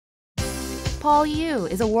PolyU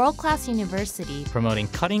is a world-class university promoting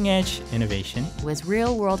cutting-edge innovation with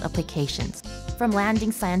real-world applications, from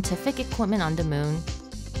landing scientific equipment on the moon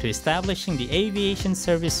to establishing the Aviation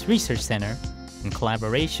Service Research Center in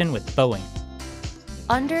collaboration with Boeing.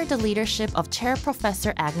 Under the leadership of Chair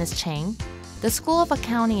Professor Agnes Chang, the School of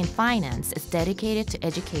Accounting and Finance is dedicated to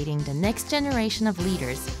educating the next generation of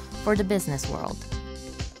leaders for the business world.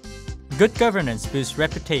 Good governance boosts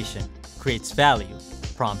reputation, creates value,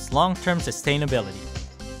 prompts long-term sustainability.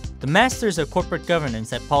 The Masters of Corporate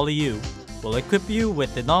Governance at PolyU will equip you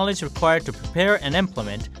with the knowledge required to prepare and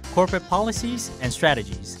implement corporate policies and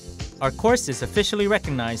strategies. Our course is officially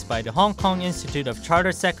recognized by the Hong Kong Institute of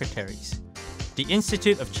Chartered Secretaries, the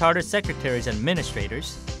Institute of Chartered Secretaries and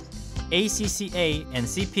Administrators, ACCA, and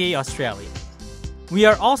CPA Australia. We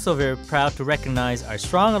are also very proud to recognize our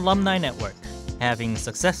strong alumni network, having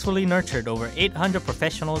successfully nurtured over 800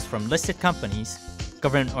 professionals from listed companies,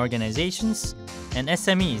 government organizations, and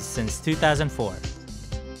SMEs since 2004.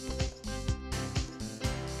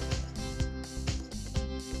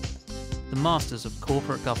 The Masters of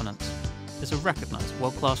Corporate Governance is a recognized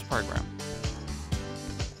world-class program.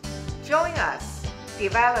 Join us,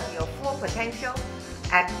 develop your full potential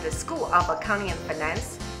at the School of Accounting and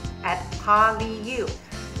Finance at PolyU.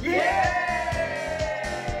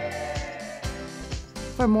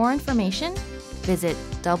 For more information, visit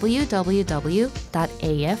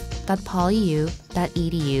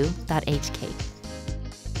www.af.polyu.edu.hk.